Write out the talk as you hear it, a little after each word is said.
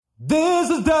This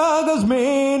is Douglas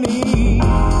Mini.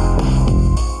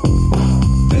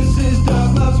 This is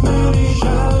Douglas Mini.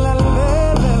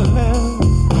 Sha-la-la-la-la-la.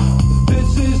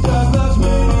 This is Douglas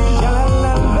Mini.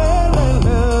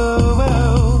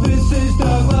 Sha-la-la-la-la-la. This is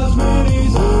Douglas Mini.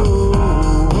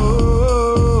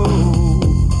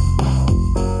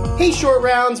 Hey, Short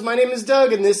Rounds. My name is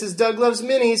Doug, and this is Doug Loves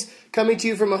Minis, coming to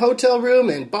you from a hotel room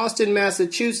in Boston,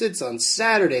 Massachusetts on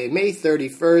Saturday, May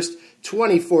 31st,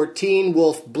 2014,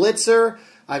 Wolf Blitzer.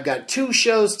 I've got two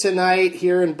shows tonight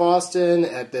here in Boston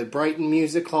at the Brighton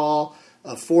Music Hall,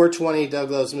 a 4:20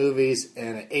 Doug Loves Movies,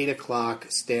 and an 8 o'clock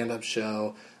stand-up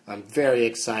show. I'm very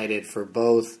excited for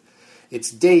both.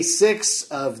 It's day 6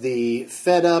 of the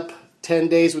Fed Up 10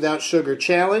 Days Without Sugar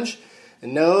Challenge.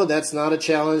 And no, that's not a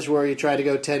challenge where you try to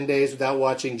go 10 days without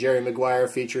watching Jerry Maguire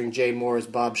featuring Jay Moore as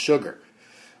Bob Sugar.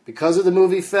 Because of the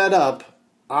movie Fed Up,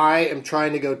 I am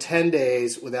trying to go 10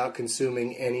 days without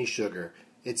consuming any sugar.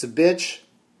 It's a bitch,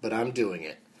 but I'm doing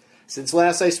it. Since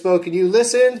last I spoke and you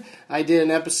listened, I did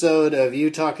an episode of You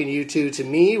Talking You Two to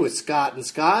Me with Scott and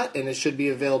Scott, and it should be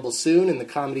available soon in the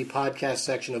comedy podcast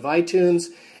section of iTunes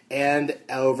and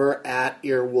over at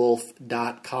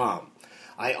earwolf.com.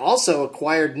 I also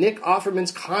acquired Nick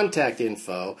Offerman's contact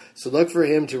info, so look for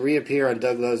him to reappear on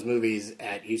Doug Loves Movies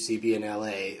at UCB in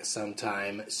LA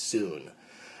sometime soon.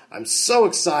 I'm so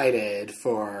excited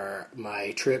for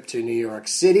my trip to New York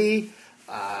City.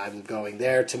 I'm going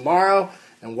there tomorrow,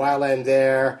 and while I'm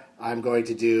there, I'm going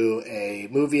to do a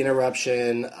movie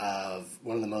interruption of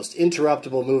one of the most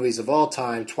interruptible movies of all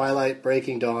time, Twilight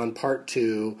Breaking Dawn Part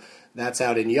 2. That's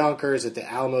out in Yonkers at the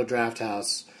Alamo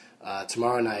Drafthouse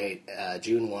tomorrow night,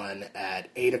 June 1 at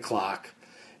 8 o'clock.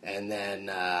 And then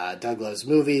Doug Loves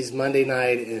Movies Monday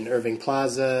night in Irving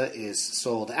Plaza is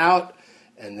sold out.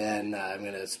 And then I'm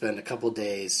going to spend a couple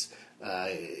days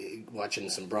watching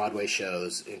some Broadway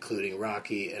shows, including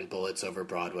Rocky and Bullets Over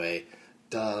Broadway.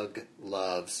 Doug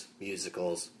loves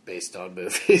musicals based on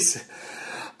movies.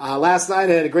 Last night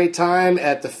I had a great time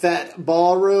at the Fett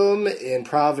Ballroom in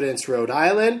Providence, Rhode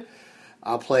Island.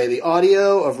 I'll play the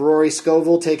audio of Rory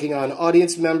Scovel taking on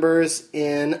audience members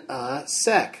in a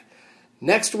sec.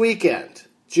 Next weekend,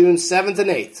 June 7th and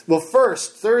 8th. Well,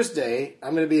 first, Thursday,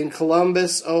 I'm going to be in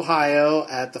Columbus, Ohio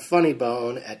at the Funny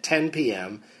Bone at 10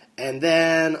 p.m. And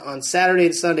then on Saturday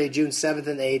and Sunday, June 7th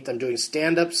and 8th, I'm doing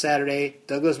stand-up Saturday,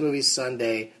 Doug Loves Movies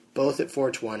Sunday, both at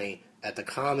 4:20 at the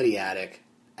Comedy Attic,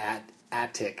 not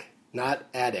Addict, not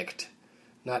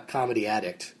Comedy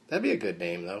Addict. That'd be a good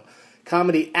name, though.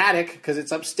 Comedy Attic, because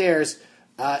it's upstairs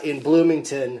in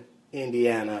Bloomington,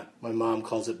 Indiana. My mom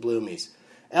calls it Bloomies.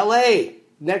 L.A.,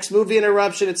 next movie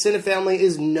interruption at Cinefamily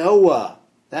is Noah,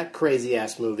 that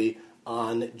crazy-ass movie,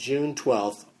 on June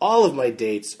 12th. All of my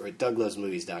dates are at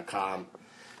douglovesmovies.com.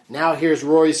 Now here's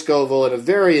Rory Scovel and a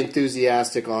very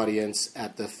enthusiastic audience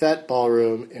at the Fett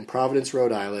Ballroom in Providence,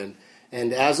 Rhode Island.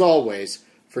 And as always,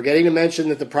 forgetting to mention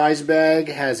that the prize bag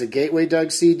has a Gateway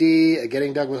Doug CD, a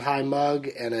Getting Doug with High mug,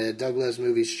 and a Doug Loves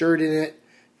Movies shirt in it,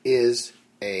 is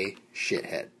a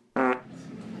shithead.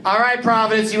 All right,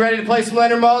 Providence, you ready to play some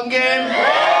Leonard Maltin game?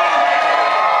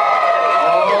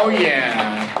 Oh, yeah.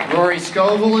 Rory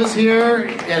Scovel is here.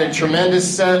 He had a tremendous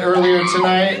set earlier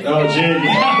tonight. Oh, gee.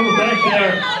 Back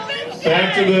there.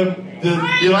 Back to the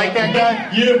You like that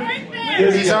guy? Yeah.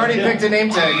 He's already picked a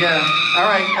name tag, yeah. All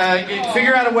right,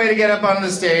 figure out a way to get up onto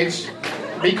the stage.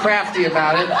 Be crafty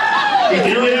about it. He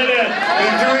threw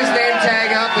his name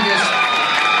tag up and just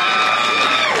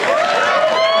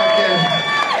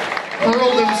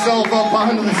hurled himself up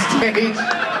onto the stage.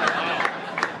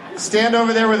 Stand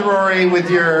over there with Rory with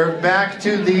your back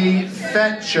to the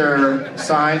Fetcher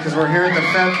sign, because we're here at the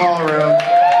Fett Ballroom.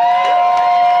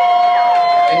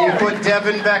 And you put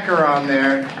Devin Becker on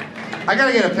there. I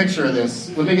gotta get a picture of this.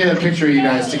 Let me get a picture of you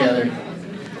guys together.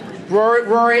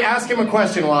 Rory, ask him a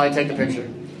question while I take the picture.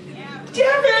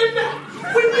 Devin,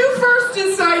 when you first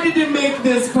decided to make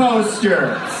this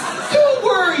poster, who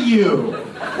were you?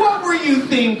 What were you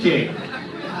thinking?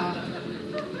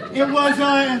 It was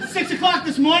 6 o'clock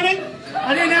this morning.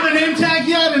 I didn't have a name tag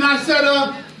yet, and I said,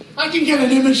 I can get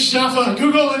an image off of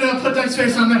Google and put Doug's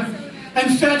face on there.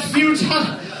 And Fat Feuds,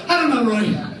 I don't know,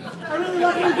 Roy.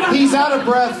 He's out of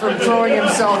breath from throwing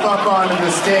himself up onto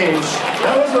the stage.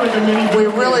 That was like a mini. We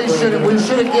should have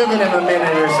given him a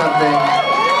minute or something.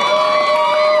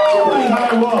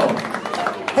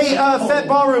 Hey, Fett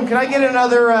Ballroom, can I get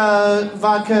another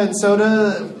vodka and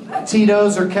soda,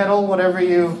 Tito's or Kettle, whatever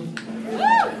you...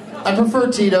 I prefer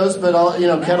Tito's, but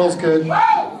Kettle's good.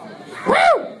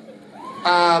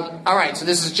 All right, so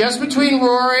this is just between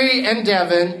Rory and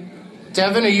Devin.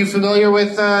 Devin, are you familiar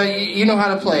with, you know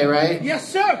how to play, right? Yes,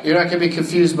 sir. You're not going to be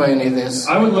confused by any of this.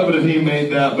 I would love it if he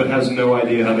made that, but has no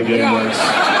idea how the game works.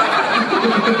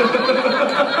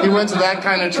 He went to that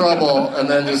kind of trouble and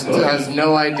then just has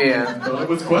no idea. Well, it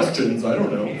was questions. I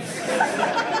don't know.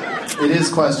 It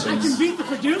is I questions. can beat the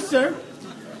producer.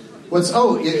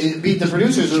 It beat the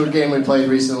producers of a game we played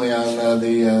recently on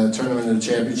the Tournament of the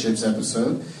Championships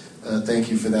episode. Thank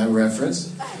you for that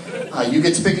reference. You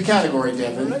get to pick a category,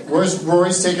 Devin. Where's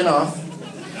Rory's taking off?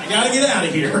 I gotta get out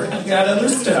of here. I got other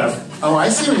stuff. Oh, I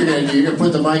see what you're going to do. You're going to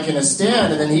put the mic in a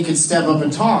stand, and then he can step up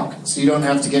and talk, so you don't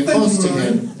have to get close to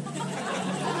him.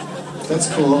 That's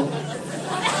cool.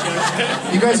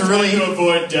 You guys are really... to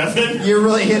avoid Devin. You're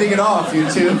really hitting it off, you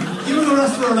two. Give him the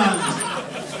rest of Rhode Island.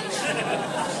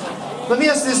 Let me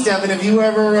ask this, Devin. Have you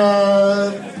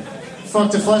ever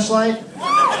fucked a fleshlight?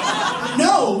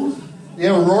 No.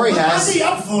 Yeah, well, Rory I'd has. be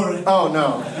up for it. Oh,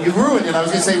 no. You ruined it. I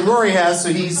was going to say Rory has, so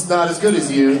he's not as good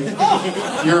as you.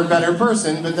 You're a better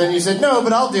person, but then you said, no,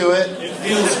 but I'll do it. It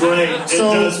feels great. It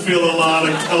does feel a lot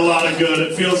of good.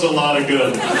 It feels a lot of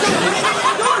good.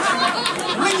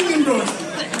 Ringing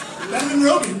endorsement. Devin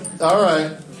Rogan. All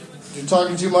right. You're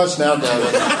talking too much now,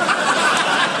 Devin.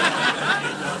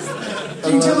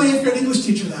 Can you tell my 8th grade English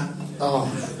teacher that? Oh.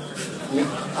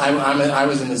 I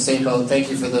was in the same boat. Thank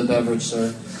you for the beverage,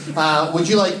 sir. Would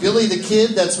you like Billy the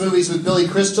Kid? That's movies with Billy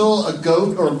Crystal, a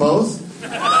goat, or both?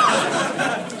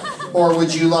 Or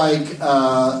would you like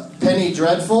Penny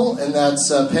Dreadful? And that's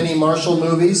Penny Marshall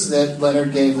movies that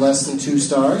Leonard gave less than 2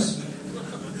 stars.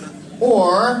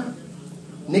 Or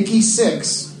Nikki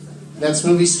Sixx. That's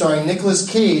movies starring Nicolas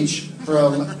Cage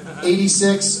from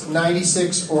 86,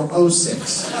 96, or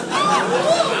 06.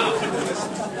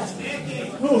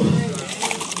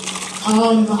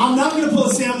 I'm not going to pull a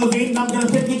Sam Levine, and I'm going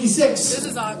to pick Nikki Sixx. This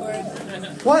is awkward.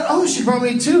 What? Oh, she brought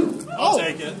me 2. I'll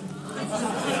take it.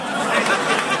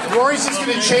 Rory's just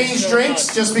going to change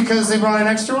drinks just because they brought an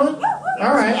extra one?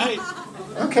 All right.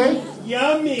 Okay.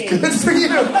 Yummy. Good for you.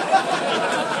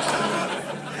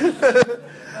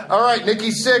 All right, Nikki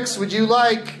Sixx, would you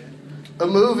like a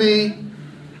movie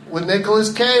with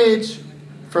Nicolas Cage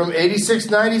from 86,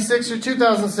 96, or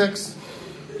 2006?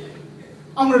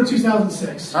 I'm going to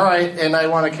 2006. All right, and I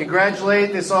want to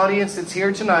congratulate this audience that's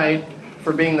here tonight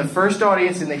for being the first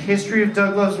audience in the history of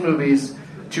Doug Loves Movies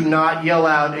to not yell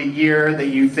out a year that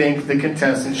you think the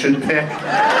contestant should pick.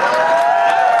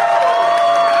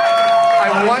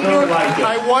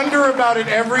 I wonder about it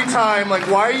every time. Like,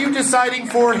 why are you deciding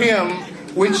for him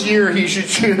which year he should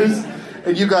choose?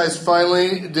 And you guys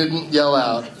finally didn't yell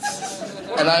out.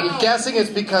 And I'm guessing it's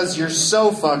because you're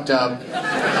so fucked up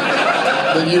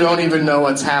that you don't even know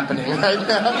what's happening right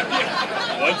now.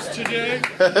 What's today?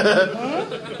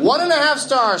 1.5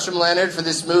 stars from Leonard for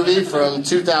this movie from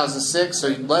 2006. So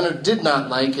Leonard did not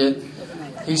like it.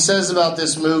 He says about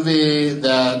this movie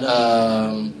that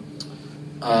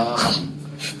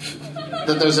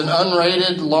that there's an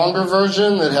unrated, longer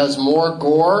version that has more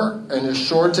gore and a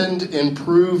shortened,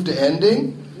 improved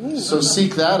ending. So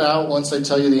seek that out once I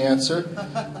tell you the answer.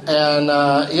 And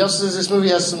he also says this movie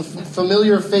has some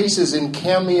familiar faces in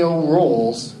cameo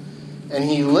roles. And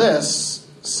he lists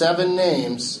 7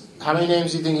 names. How many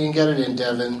names do you think you can get it in,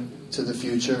 Devin, to the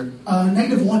future?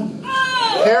 -1.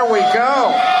 There we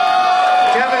go.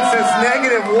 Devin says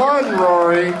 -1,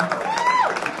 Rory.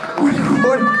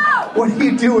 What do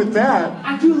you do with that?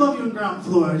 I do love you in Ground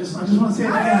Floor. I just want to say it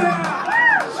again.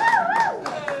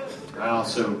 I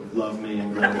also love me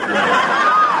and Ground Floor.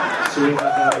 So we have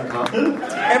that in common?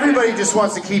 Everybody just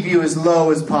wants to keep you as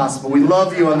low as possible. We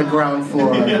love you on the ground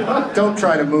floor. Yeah. Don't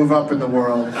try to move up in the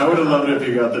world. I would have loved it if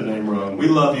you got the name wrong. We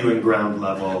love you in ground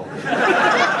level.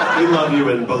 We love you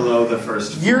in below the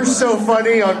first floor. You're so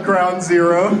funny on Ground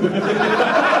Zero.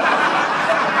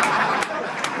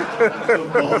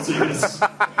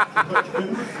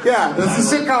 Yeah, that's a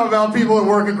sitcom about people that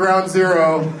work at Ground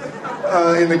Zero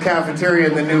in the cafeteria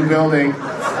in the new building.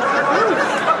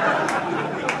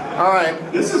 All right.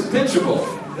 This is pitchable.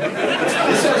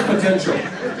 This has potential.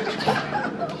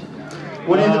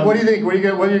 What do you think? What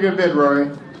are you gonna bid, Rory?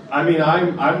 I mean,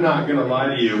 I'm not gonna lie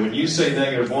to you. When you say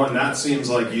 -1, that seems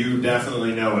like you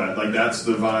definitely know it. Like that's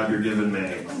the vibe you're giving me.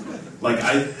 Like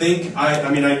I think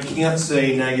I can't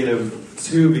say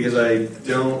 -2 because I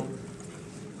don't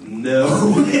know.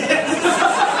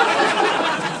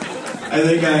 I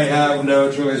think I have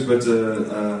no choice but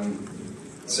to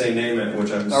say name it,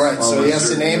 which I'm. All right, so he has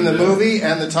to name the movie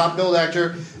and the top billed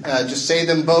actor. Just say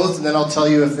them both, and then I'll tell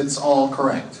you if it's all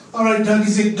correct. All right, Doug,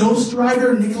 is it Ghost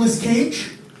Rider, Nicolas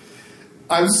Cage?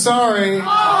 I'm sorry.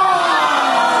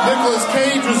 Oh! Nicolas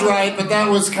Cage was right, but that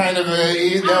was kind of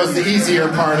that was the easier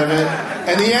part of it.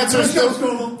 And the answer is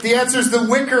the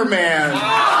Wicker Man. The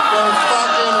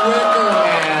fucking Wicker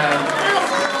Man.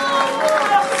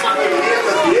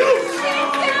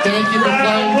 Thank you for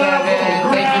playing,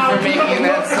 Devin. Thank you for making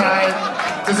that sign.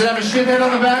 Does it have a shithead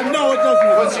on the back? No, it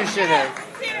doesn't. What's your shithead?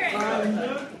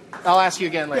 I'll ask you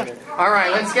again later. All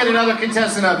right, let's get another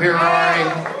contestant up here, Rory.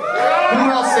 Who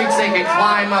else thinks they can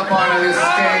climb up onto this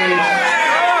stage?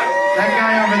 That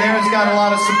guy over there has got a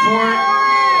lot of support.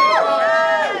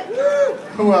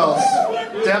 Who else?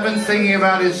 Devin's thinking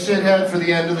about his shithead for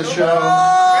the end of the show.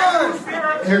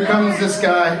 Here comes this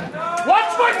guy.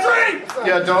 Watch my drink!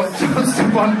 Yeah, don't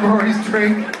step on Rory's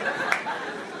drink.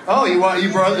 Oh, you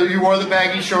wore the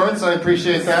baggy shorts. I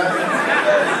appreciate that.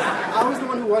 I was the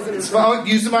one who wasn't in front.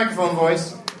 Use the microphone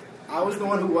voice. I was the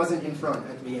one who wasn't in front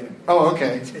at the beginning. Oh,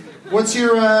 okay. What's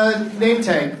your name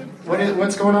tag?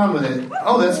 What's going on with it?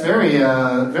 Oh, that's very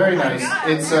nice.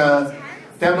 It's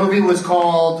that movie was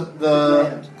called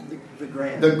The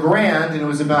Grand, and it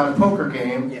was about a poker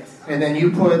game. Yes. And then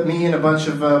you put me and a bunch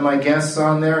of my guests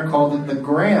on there and called it The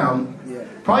Graham. Yeah.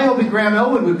 Probably hoping Graham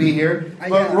Elwood would be here,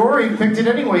 but Rory picked it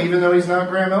anyway, even though he's not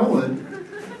Graham Elwood.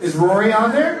 Is Rory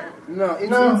on there? No,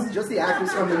 it's just the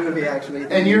actors from the movie, actually.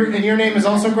 And your name is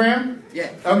also Graham?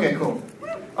 Yeah. Okay, cool.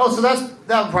 Oh, so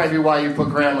that'll probably be why you put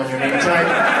Graham on your name tag.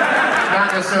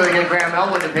 Not necessarily get Graham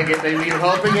Elwood to pick it. Maybe you're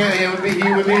hoping he would be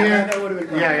here. That would have been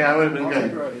great. Yeah, it would have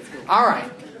been good. All right.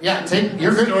 Yeah, take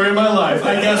your Story of my life.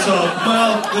 I guess so.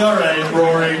 Well, all right,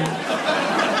 Rory.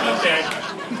 Okay.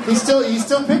 He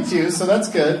still picked you, so that's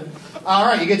good. All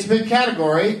right, you get to pick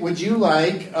category. Would you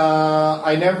like?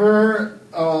 I never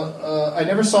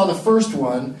saw the first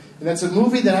one, and that's a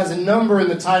movie that has a number in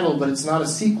the title, but it's not a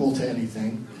sequel to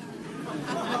anything.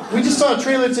 We just saw a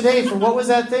trailer today for what was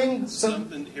that thing?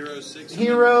 Something Hero 6.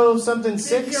 Hero something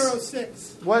 6? Big Hero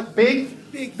 6. What? Big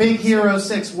Hero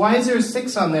 6. Why is there a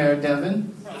 6 on there,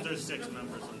 Devin? Because there's 6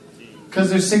 members on the team. Because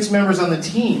there's 6 members on the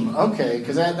team. Okay,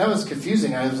 because that was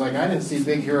confusing. I was like, I didn't see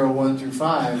Big Hero 1 through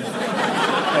 5.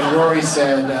 And Rory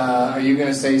said, are you going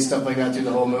to say stuff like that through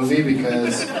the whole movie?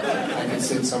 Because I can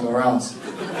sit somewhere else.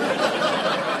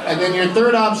 And then your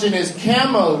third option is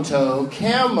Camo Toe.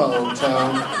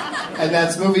 And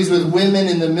that's movies with women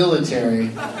in the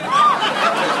military.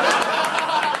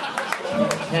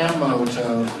 Camo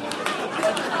Toe.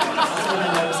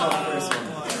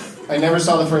 I never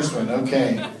saw the first one.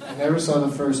 Okay. I never saw the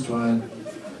first one.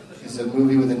 It's a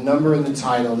movie with a number in the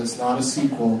title that's not a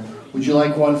sequel. Would you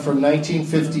like one from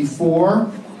 1954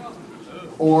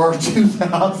 or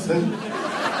 2000?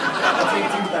 I'll take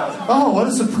 2000. Oh, what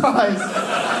a surprise.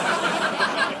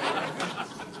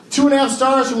 2.5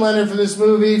 stars from Leonard for this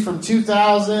movie from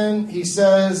 2000. He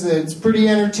says that it's pretty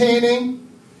entertaining,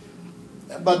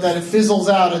 but that it fizzles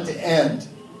out at the end.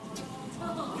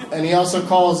 And he also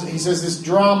he says this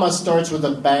drama starts with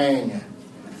a bang.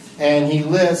 And he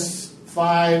lists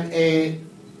 5, 8,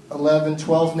 11,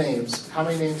 12 names. How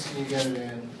many names can you get it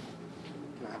in?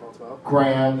 Can I have all 12?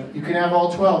 Graham. You can have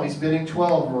all 12. He's bidding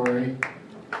 12, Rory.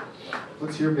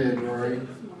 What's your bid, Rory?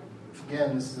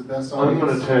 Again, this is the best I'm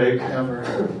audience gonna take- ever.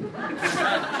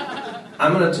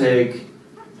 I'm going to take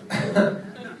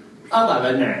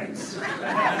 11 names.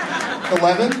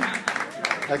 11?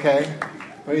 Okay.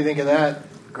 What do you think of that,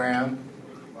 Graham?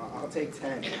 Well, I'll take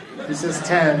 10. He says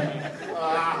 10.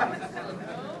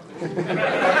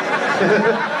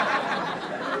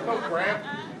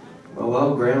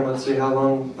 Well, Graham, let's see how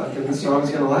long fucking this song's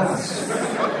going to last.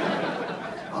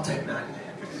 I'll take 9 names.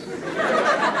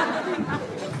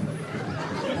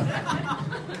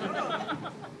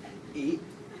 E.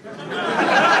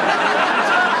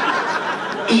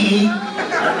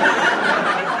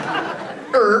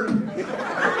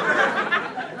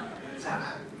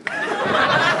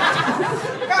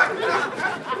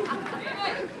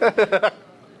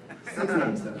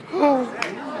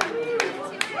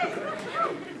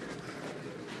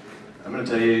 I'm going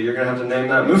to tell you, you're going to have to name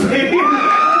that movie.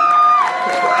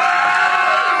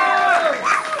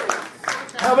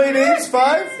 How many names?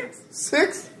 5?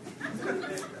 6?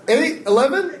 8?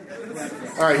 11?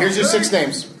 All right, here's your 6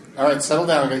 names. All right, settle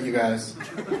down, you guys.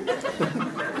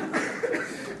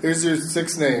 Here's your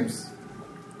 6 names.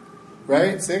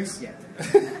 Right? 6? Yeah.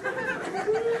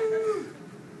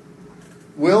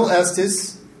 Will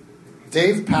Estes,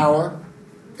 Dave Power,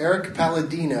 Eric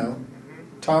Palladino,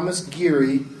 Thomas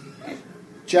Geary,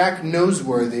 Jack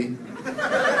Noseworthy.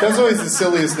 That's always the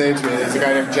silliest name to me. There's a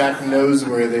guy named Jack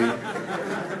Noseworthy.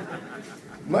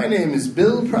 My name is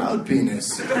Bill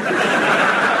Proudpenis.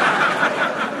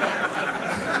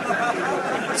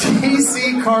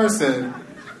 T.C. Carson,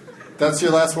 That's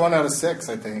your last one out of 6,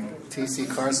 I think. T.C.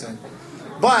 Carson.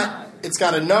 But it's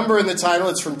got a number in the title.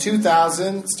 It's from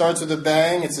 2000. Starts with a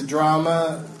bang. It's a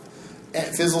drama.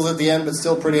 It fizzles at the end, but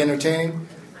still pretty entertaining.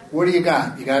 What do you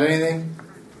got? You got anything?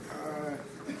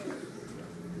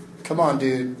 Come on,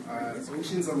 dude. It's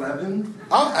Ocean's 11.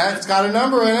 Oh, it's got a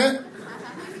number in it.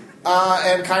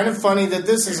 And kind of funny that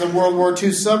this is a World War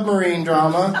II submarine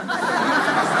drama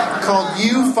called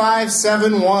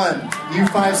U-571.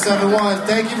 U-571.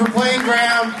 Thank you for playing,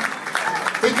 Graham.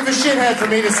 Think of a shithead for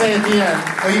me to say at the end.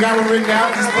 Oh, you got one written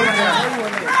down? Just put it down.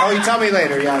 Oh, you tell me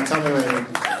later. Yeah, tell me later.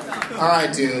 All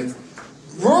right, dude.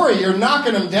 Rory, you're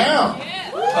knocking him down.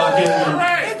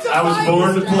 I was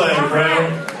born to play, bro.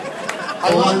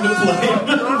 Born to play.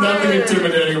 Nothing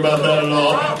intimidating about that at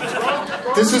all.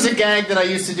 This was a gag that I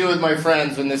used to do with my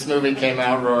friends when this movie came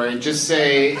out, Rory. Just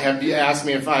say, have you asked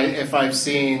me if I've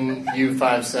seen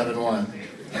U-571?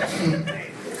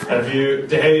 Have you?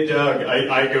 Hey, Doug.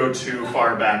 I go too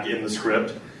far back in the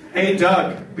script. Hey,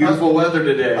 Doug. Beautiful weather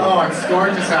today. Oh, it's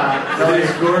gorgeous out.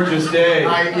 It's a gorgeous day.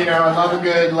 I love a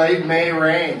good late May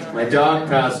rain. My dog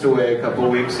passed away a couple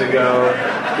weeks ago.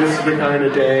 This is the kind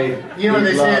of day. You know what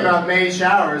they we say love. about May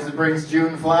showers? It brings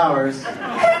June flowers.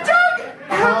 Hey, Doug.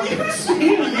 Have you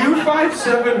seen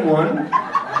U-571?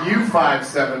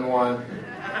 U-571.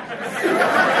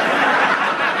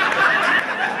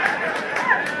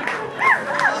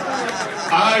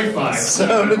 I-5. So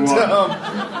dumb.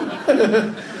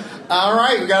 All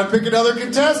right, we got to pick another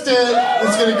contestant.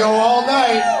 It's going to go all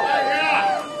night.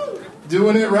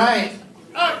 Doing it right.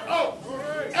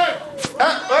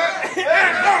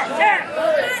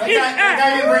 That guy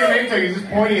didn't bring a name tag. He's just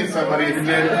pointing at somebody who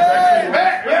did.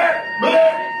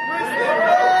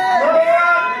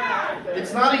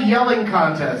 It's not a yelling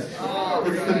contest.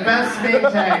 It's the best name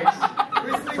tags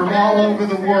from all over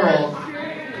the world.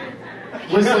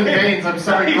 Whistling Baines, I'm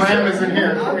sorry, Graham isn't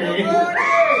here.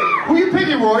 Who are you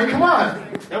picking, Rory? Come on.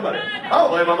 Nobody. I'll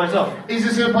play by myself. He's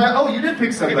just gonna play. Oh, you did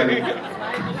pick somebody.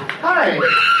 Hi.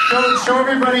 Show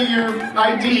everybody your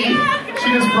ID. She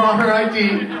just brought her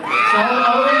ID. So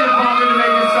I'll wait a moment to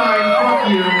make a sign. Fuck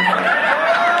you.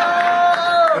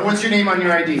 And what's your name on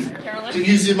your ID? Carolyn.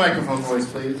 Use your microphone voice,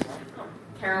 please.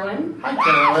 Carolyn. Hi,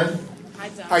 Carolyn. Hi,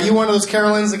 Doug. Are you one of those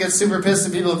Carolyns that gets super pissed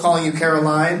at people calling you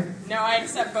Caroline? No, I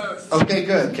accept both. Okay,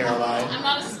 good, Caroline. I'm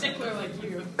not a stickler like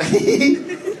you. That's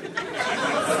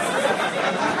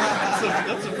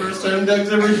the first time Doug's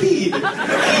ever peed.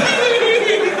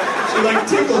 She like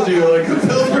tickled you like a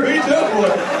Pillsbury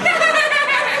Doughboy.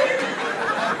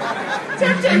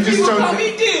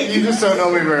 You just don't know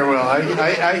me very well.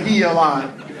 I hee a lot.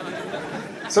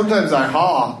 Sometimes I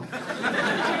haw.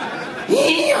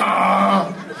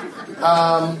 Hee-haw.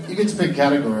 You get to pick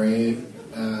category,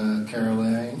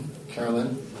 Carolyn.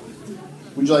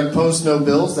 Would you like Post No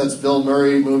Bills? That's Bill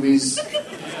Murray movies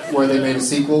where they made a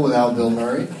sequel without Bill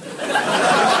Murray.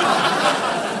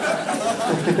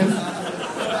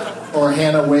 Or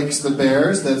Hannah Wakes the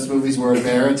Bears. That's movies where a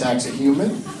bear attacks a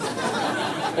human.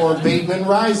 Or Bateman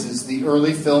Rises, the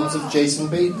early films of Jason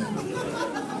Bateman.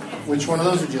 Which one of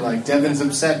those would you like? Devin's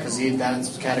upset because that's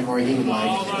the category he would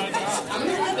like. I'm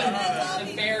gonna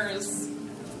the Bears.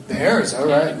 Bears, all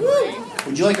right.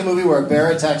 Would you like a movie where a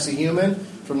bear attacks a human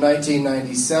from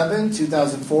 1997,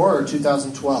 2004, or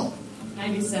 2012?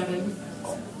 97.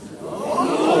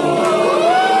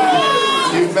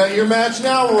 You've met your match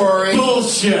now, Rory.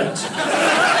 Bullshit.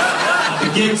 The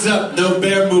gig's up. No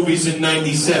bear movies in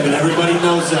 97. Everybody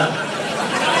knows that.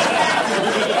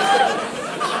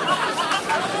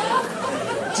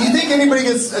 Do you think anybody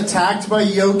gets attacked by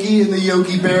Yogi in the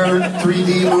Yogi Bear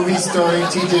 3D movie starring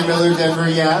T.J. Miller, Denver?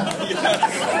 Yeah.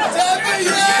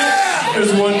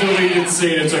 There's one deleted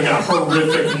scene. It's like a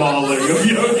horrific mauling of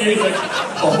Yogi, like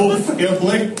a whole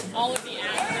family. All of the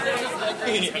actors that are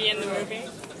going to be in the movie.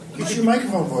 Use your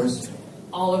microphone voice.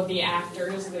 All of the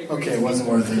actors that are going Okay, it wasn't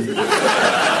worth it.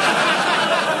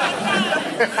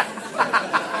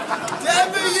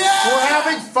 We're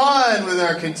having fun with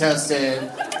our contestant,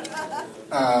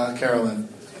 Carolyn.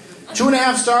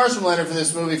 2.5 stars from Leonard for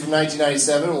this movie from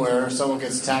 1997 where someone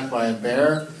gets attacked by a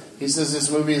bear. He says this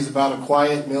movie is about a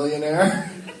quiet millionaire.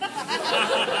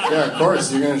 Yeah, of course,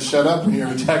 you're going to shut up when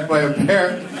you're attacked by a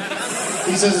bear.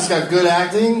 He says it's got good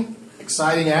acting,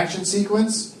 exciting action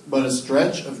sequence, but a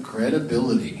stretch of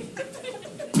credibility.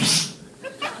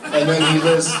 And then he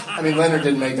lists, Leonard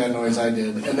didn't make that noise, I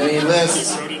did. And then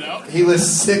he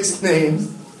lists 6 names.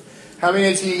 How many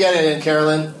names can you get it in,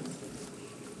 Carolyn?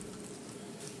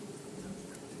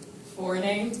 4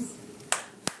 names.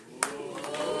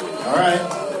 All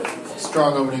right.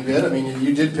 Strong opening bid.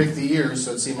 You did pick the year,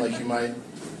 so it seemed like you might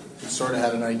We sort of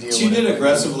had an idea. She what did it might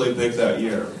aggressively pick that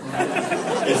year.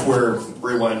 If we're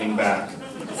rewinding back.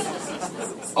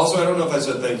 Also, I don't know if I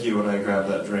said thank you when I grabbed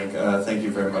that drink. Thank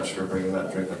you very much for bringing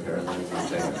that drink up here and letting me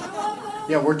take it.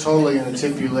 be. Yeah, we're totally going to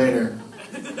tip you later.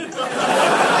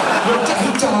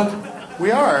 Dog.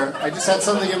 We are. I just had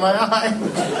something in my eye.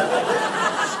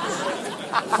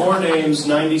 4 names,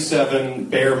 97,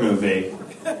 bear movie.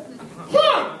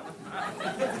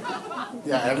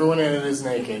 Yeah, everyone in it is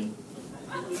naked.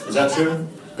 Is that true?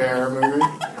 Bear movie.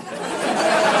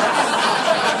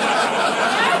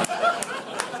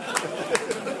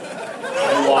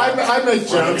 I make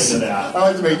jokes. into that. I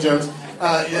like to make jokes.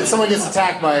 Someone gets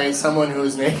attacked by someone who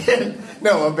is naked.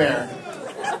 No, a bear.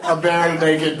 A bare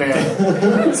naked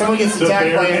bear. Someone gets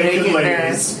attacked by a naked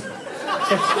bear.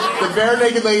 The bare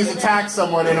naked ladies attack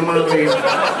someone in a movie.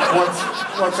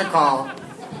 What's it called?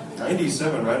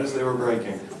 97, right as they were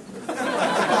breaking.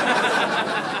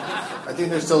 I think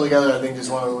they're still together. I think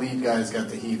just one of the lead guys got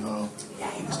the heave-ho.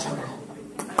 Yeah, he was terrible.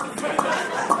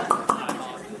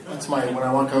 That's when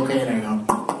I want cocaine, I go.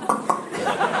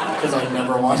 Because I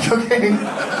never want cocaine.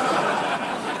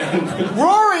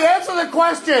 Rory, answer the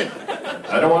question!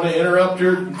 I don't want to interrupt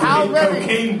your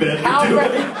cocaine bit. How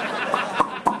many?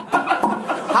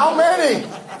 How many?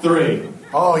 3.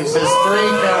 Oh, he says 3,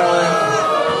 Carolyn.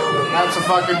 That's a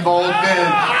fucking bold bid.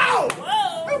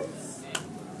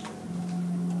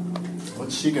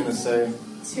 What's she gonna say?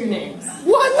 2 names.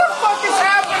 What the fuck is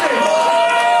happening?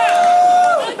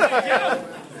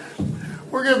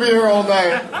 We're gonna be here all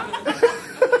night.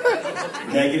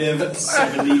 Negative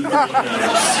 73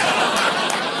 names.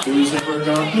 Who's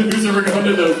ever gone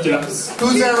to those depths?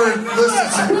 Who's ever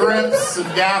listed some grips, some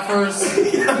gaffers?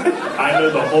 I know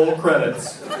the whole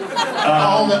credits.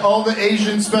 All the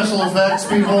Asian special effects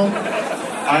people.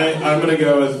 I'm gonna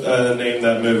go with name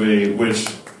that movie, which,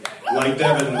 like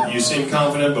Devin, you seem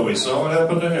confident, but we saw what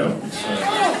happened to him. So.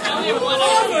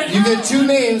 You get 2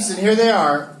 names, and here they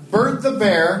are. Bert the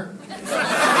Bear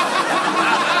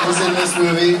was in this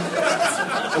movie,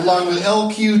 along with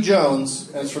L.Q. Jones,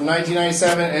 and it's from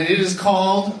 1997, and it is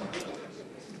called...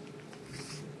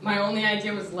 My only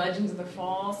idea was Legends of the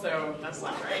Fall, so that's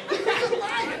not right.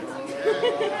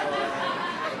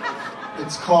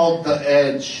 It's called The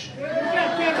Edge,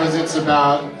 because it's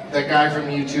about that guy from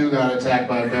U2 got attacked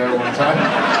by a bear one time.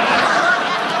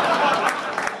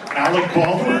 Alec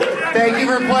Baldwin. Thank you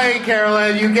for playing,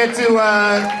 Carolyn. You get to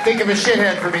think of a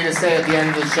shithead for me to say at the end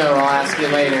of the show. I'll ask you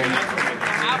later.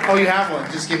 Oh, you have one.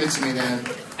 Just give it to me then.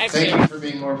 Thank you for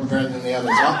being more prepared than the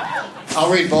others. I'll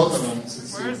read both of them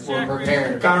since we're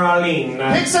prepared. Caroline.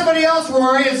 Pick somebody else,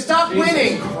 Rory, and stop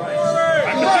winning.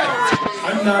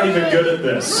 I'm not even good at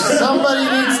this. Somebody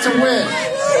needs to win.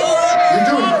 You're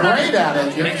doing great at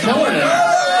it. You're killing it.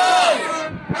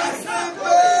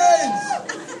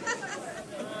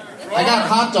 I got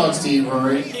hot dogs to eat,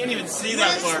 Rory. Can't even see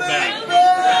that far back.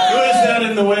 Who is that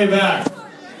in the way back?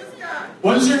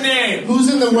 What's your name? Who's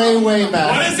in the way, way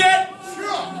back? What is it?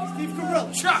 Steve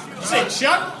Carell. Chuck. You say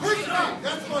Chuck?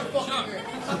 That's my fucking name.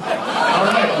 All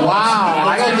right. Wow.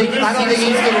 I don't think he's gonna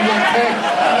get picked.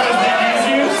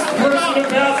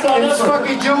 It's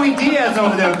fucking Joey Diaz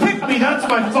over there. Pick me. That's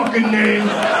my fucking name.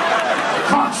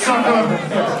 Cocksucker.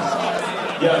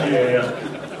 Yeah.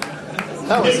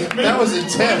 That was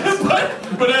intense.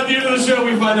 But at the end of the show,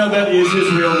 we find out that is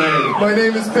his real name. My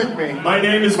name is Pick Me. My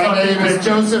name is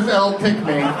Joseph L. Pick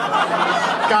Me.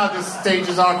 God, this stage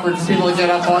is awkward for people to get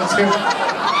up onto.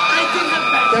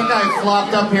 That guy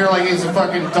flopped up here like he's a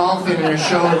fucking dolphin in a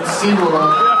show at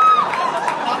SeaWorld.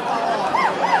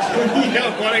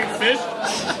 Yeah, wanting fish?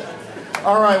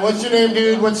 All right, what's your name,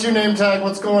 dude? What's your name tag?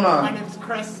 What's going My on? name's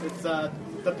Chris. It's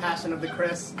the Passion of the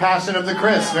Chris. Passion of the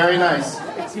Chris. Very nice.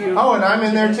 It's you. Oh, and I'm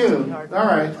in there too. All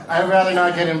right. I'd rather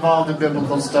not get involved in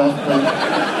biblical stuff, but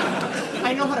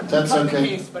I know how to that's cut okay. the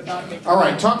case, but not make. All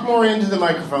right, talk more into the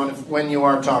microphone when you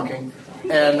are talking.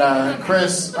 And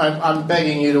Chris, I'm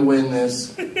begging you to win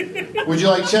this. Would you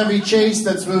like Chevy Chase?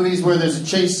 That's movies where there's a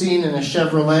chase scene in a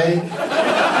Chevrolet.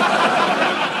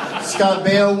 Scott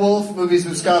Beowulf, movies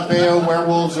with Scott Baio,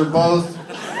 werewolves or both.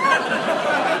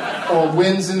 Or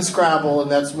Wins and Scrabble, and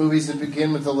that's movies that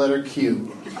begin with the letter Q.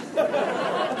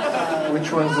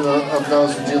 Which ones of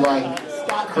those would you like,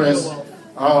 Chris?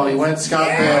 Oh, he went Scott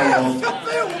Beowulf.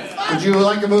 Would you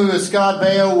like a movie with Scott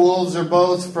Baio, Wolves or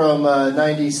both, from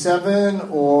 97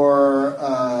 or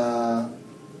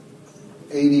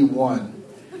 81?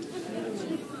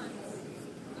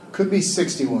 Could be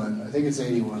 61. I think it's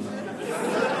 81, though.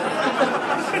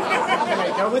 Can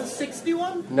I go with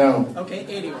 61? No. Okay,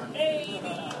 81.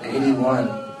 81.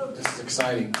 This is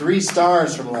exciting. 3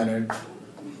 stars from Leonard.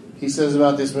 He says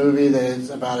about this movie that it's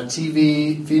about a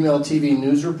female TV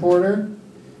news reporter,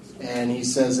 and he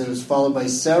says it was followed by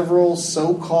several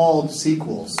so-called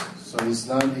sequels. So he's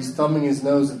thumbing his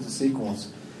nose at the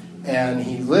sequels, and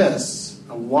he lists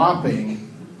a whopping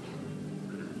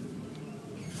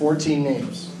 14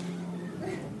 names.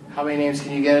 How many names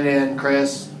can you get it in,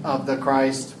 Chris, of the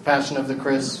Christ, Passion of the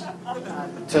Christ?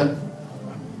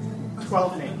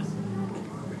 12 names.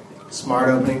 Smart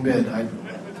opening bid.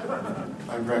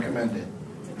 I'd recommend it.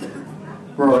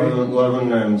 Rory? 11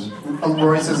 names.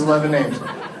 Rory says 11 names.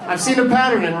 I've seen a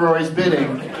pattern in Rory's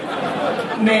bidding.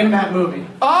 Name that movie.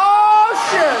 Oh,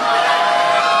 shit!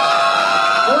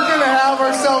 We're going to have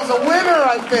ourselves a winner,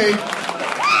 I think.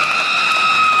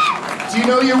 Do you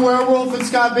know your Werewolf and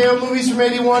Scott Baio movies from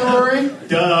 81, Rory?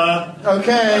 Duh.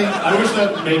 Okay. I wish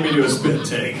that made me do a spit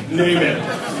take. Name it.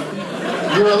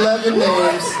 Your 11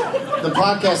 names, the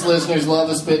podcast listeners love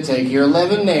a spit take. Your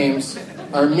 11 names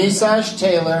are Misaj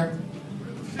Taylor,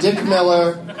 Dick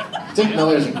Miller. Dick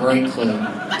Miller is a great clue.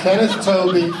 Kenneth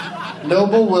Tobey,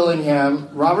 Noble Willingham,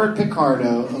 Robert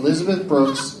Picardo, Elizabeth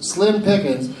Brooks, Slim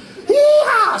Pickens.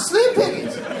 Yeehaw! Slim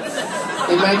Pickens!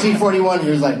 In 1941, he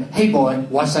was like, "Hey boy,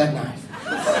 watch that knife."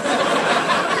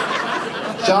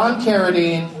 John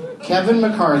Carradine, Kevin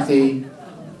McCarthy,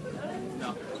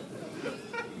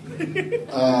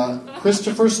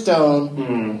 Christopher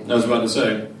Stone. I was about to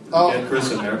say. Get Chris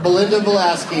in there. Belinda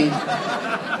Blasky.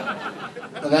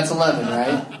 Well, that's 11,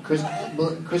 right?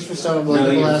 Christopher Stone and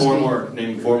Belinda Blasky.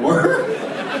 Name four more.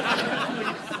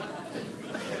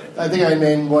 I think I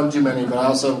named one too many, but I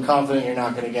also am confident you're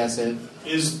not going to guess it.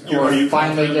 Are you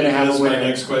finally going to have a winner? My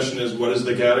next question is, what is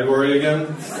the category again?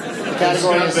 The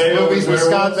category is movies with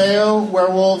Scott Baio,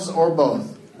 werewolves, or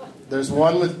both. There's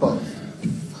one with both.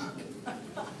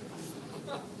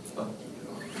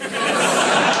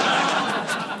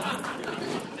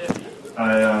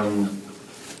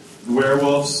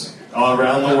 Werewolves All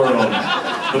Around the World,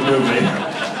 the movie.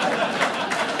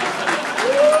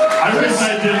 I wish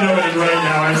I didn't know it right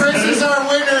now. Chris is our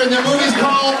winner, and the movie's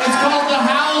called The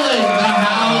Howling. The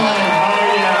Howling. Oh,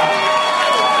 yeah.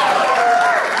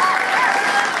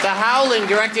 The Howling,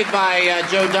 directed by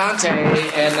Joe Dante,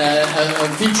 and a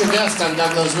future guest on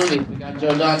Doug Loves Movies. We got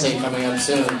Joe Dante coming up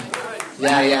soon.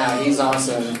 Yeah, he's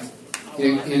awesome.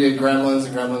 He did Gremlins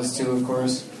and Gremlins 2, of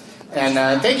course. And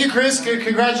thank you, Chris.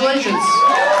 Congratulations. And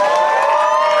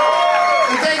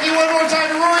thank you one more time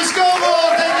to Rory Scovel.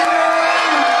 Thank you,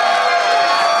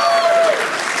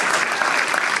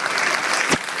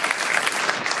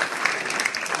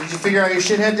 Rory. Did you figure out your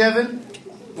shithead, Devin?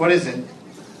 What is it?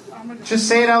 Just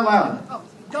say it out loud. Oh,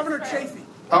 Governor Chafee.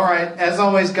 All right. As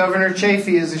always, Governor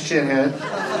Chafee is a shithead.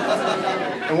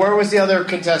 And where was the other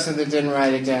contestant that didn't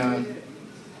write it down?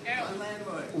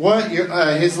 What?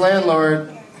 His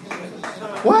landlord.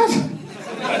 What?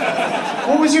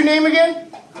 What was your name again?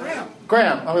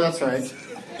 Graham. Oh, that's right.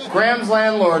 Graham's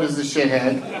landlord is a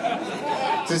shithead.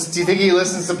 Do you think he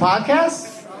listens to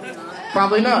podcasts?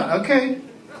 Probably not. Okay.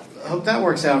 I hope that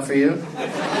works out for you.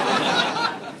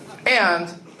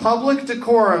 And public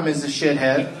decorum is a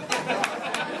shithead.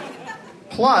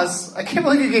 Plus, I can't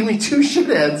believe you gave me 2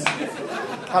 shitheads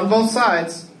on both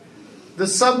sides. The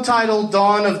subtitle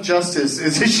Dawn of Justice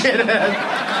is a shithead.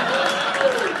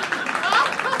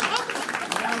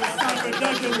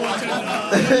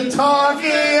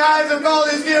 Talking eyes of gold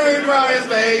is viewing from his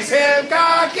face. Him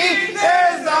cocky,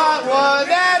 there's not one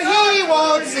that he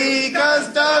won't see, 'cause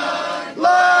Doug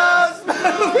loves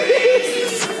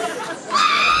movies.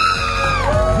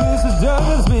 This is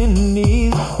Douglas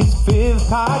Minis, his 5th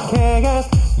podcast,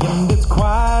 and it's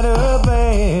quite a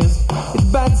blast. It's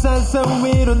bite-sized, so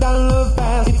it'll download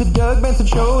fast. It's a Doug Benson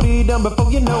show, done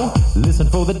before you know. Listen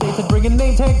for the dates that bring a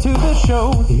name tag to the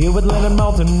show. Here with Leonard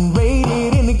Maltin,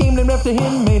 rated in the game named after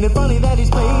him. Made it funny that he's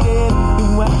played it.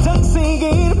 You want Doug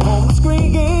singing on the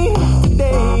screen game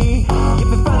today. If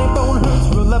you find it bone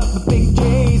hurts, roll up the big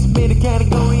J's. Made a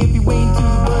category if you ain't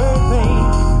too birthday.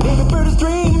 Baby bird is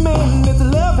dreaming, it's a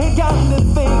love-hate kind of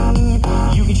thing.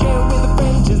 You can share it with a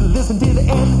friend, just listen to the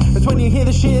end. That's when you hear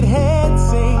the shitheads.